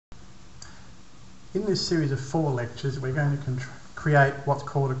In this series of 4 lectures, we're going to create what's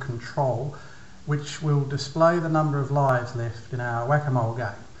called a control, which will display the number of lives left in our whack-a-mole game.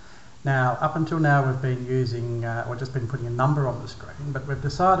 Now, up until now we've been using, or just been putting a number on the screen, but we've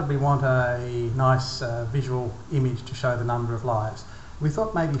decided we want a nice visual image to show the number of lives. We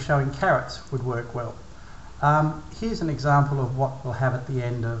thought maybe showing carrots would work well. Here's an example of what we'll have at the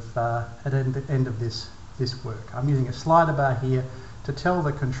end of, this work. I'm using a slider bar here to tell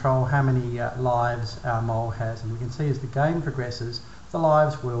the control how many lives our mole has, and we can see as the game progresses the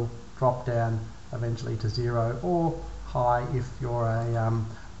lives will drop down eventually to 0 or high if you're a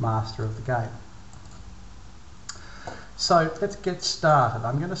master of the game. So let's get started.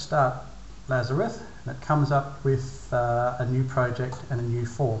 I'm going to start Lazarus, and it comes up with a new project and a new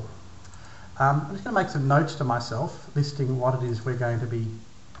form. I'm just going to make some notes to myself listing what it is we're going to be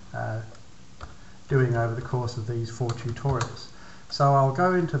doing over the course of these 4 tutorials. So I'll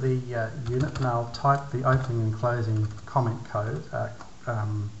go into the unit and I'll type the opening and closing comment code,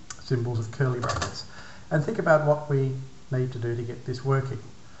 symbols of curly brackets, and think about what we need to do to get this working.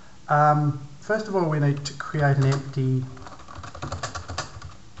 First of all, we need to create an empty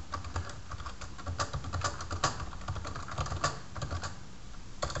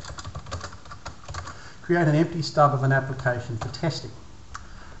stub of an application for testing.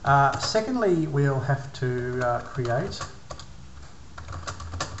 Secondly, we'll have to create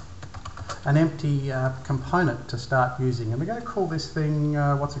an empty component to start using, and we're going to call this thing,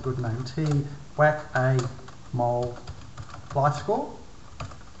 what's a good name? TWAMLifeScore.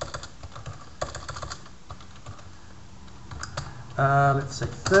 Let's see.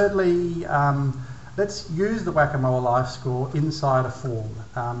 Thirdly, let's use the whack-a-mole life score inside a form.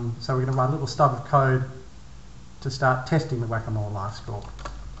 So we're going to write a little stub of code to start testing the whack-a-mole life score.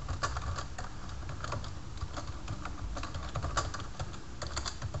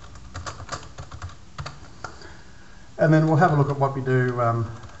 And then we'll have a look at what we do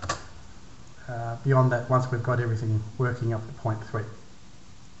beyond that once we've got everything working up to point 3.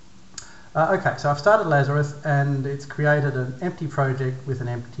 Okay, so I've started Lazarus and it's created an empty project with an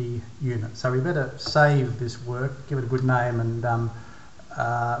empty unit. So we better save this work, give it a good name, and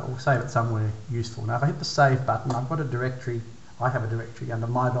or save it somewhere useful. Now if I hit the save button, I've got a directory, I have a directory under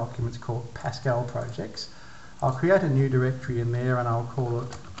my documents called Pascal projects. I'll create a new directory in there and I'll call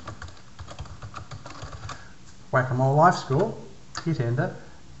it whack-a-mole life score, hit enter,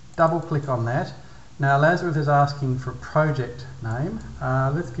 double click on that. Now Lazarus is asking for a project name.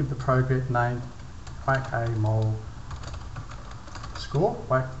 Let's give the project name whack-a-mole score,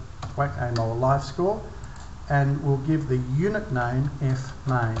 whack-a-mole life score, and we'll give the unit name F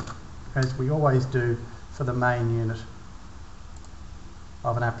main, as we always do for the main unit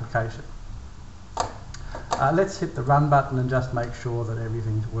of an application. Let's hit the run button and just make sure that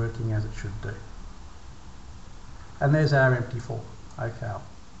everything's working as it should do. And there's our empty form. Okay, I'll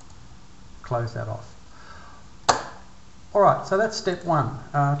close that off. Alright, so that's step 1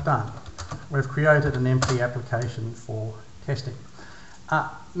 done. We've created an empty application for testing.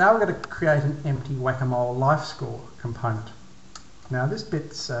 Now we're going to create an empty whack-a-mole life score component. Now this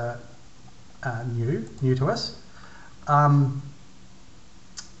bit's new to us.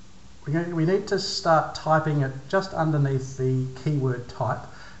 We need to start typing it just underneath the keyword type,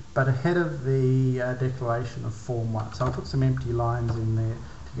 but ahead of the declaration of form 1. So I'll put some empty lines in there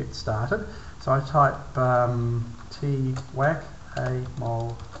to get started. So I type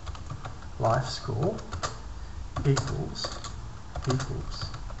twhack-a-mole life score equals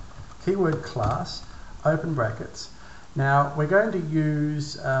keyword class, open brackets. Now we're going to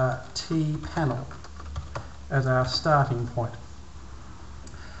use tPanel as our starting point.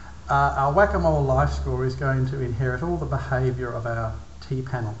 Our whack-a-mole life score is going to inherit all the behaviour of our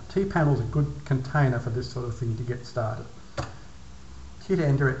tPanel. tPanel is a good container for this sort of thing to get started. Hit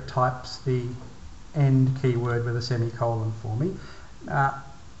enter, it types the end keyword with a semicolon for me. I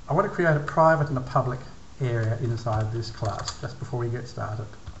want to create a private and a public area inside this class just before we get started.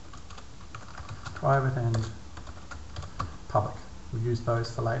 Private and public. We'll use those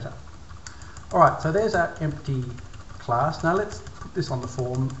for later. Alright, so there's our empty class. Now let's put this on the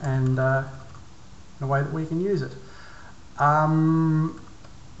form and in a way that we can use it.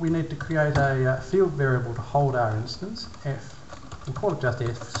 We need to create a field variable to hold our instance, F. We'll call it just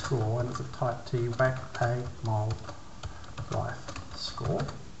F score, and it's a type T whack-a-mole life score.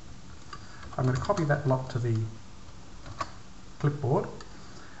 I'm going to copy that block to the clipboard.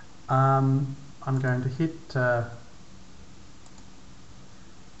 I'm going to hit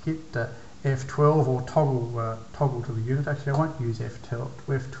F12 or toggle to the unit. Actually, I won't use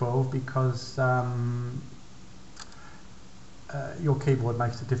F12 because your keyboard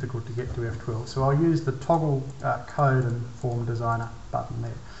makes it difficult to get to F12. So I'll use the toggle code and form designer button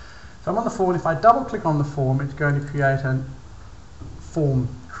there. So I'm on the form. If I double click on the form, it's going to create a form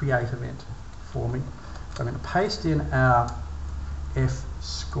create event for me. So I'm going to paste in our F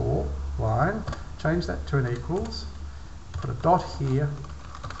score line, change that to an equals, put a dot here.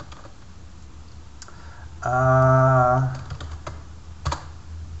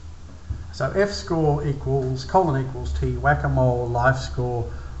 So F score equals colon equals T whack-a-mole life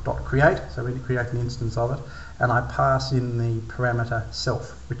score dot create. So we need to create an instance of it, and I pass in the parameter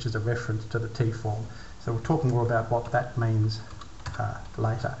self, which is a reference to the T form. So we'll talk more about what that means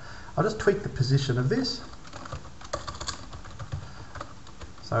later. I'll just tweak the position of this.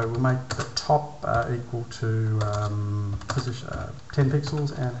 So we'll make the top equal to position 10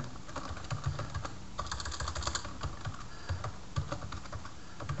 pixels and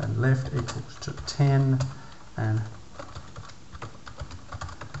left equals to 10 and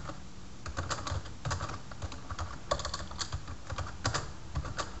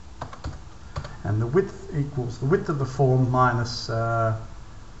the width equals the width of the form minus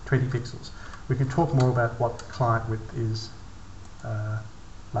 20 pixels. We can talk more about what the client width is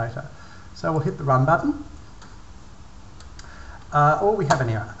later. So we'll hit the run button. Or we have an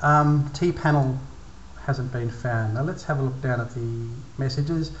error. T-panel hasn't been found. Now let's have a look down at the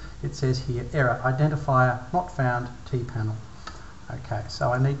messages. It says here error, identifier not found, T-panel. Okay,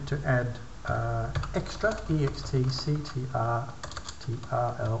 so I need to add extra,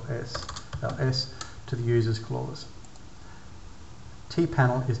 EXTCTRLS to the users clause.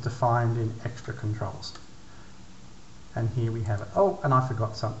 T-panel is defined in extra controls. And here we have it. Oh, and I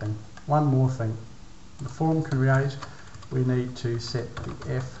forgot something. One more thing. The form create, we need to set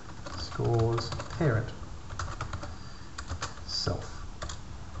the F scores parent self.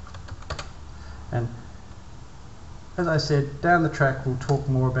 And as I said, down the track we'll talk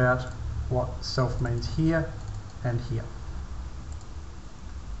more about what self means here and here.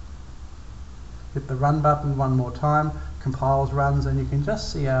 Hit the run button one more time, compiles, runs, and you can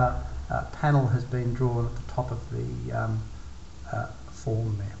just see our panel has been drawn at the top of the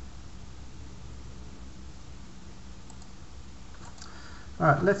form there.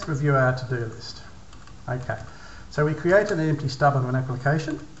 Alright, let's review our to-do list. Okay, so we created an empty stub of an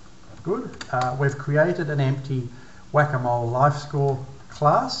application. Good. We've created an empty whack-a-mole life score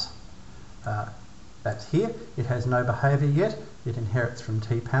class. That's here. It has no behaviour yet. It inherits from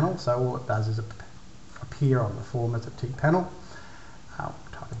T-panel, so all it does is appear on the form as a T-panel. I'll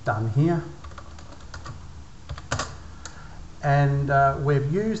type done here. And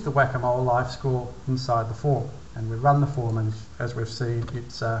we've used the whack-a-mole life score inside the form. And we run the form, and as we've seen,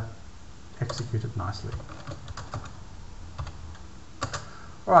 it's executed nicely.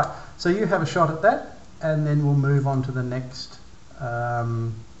 Alright, so you have a shot at that, and then we'll move on to the next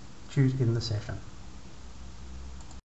choose in the session.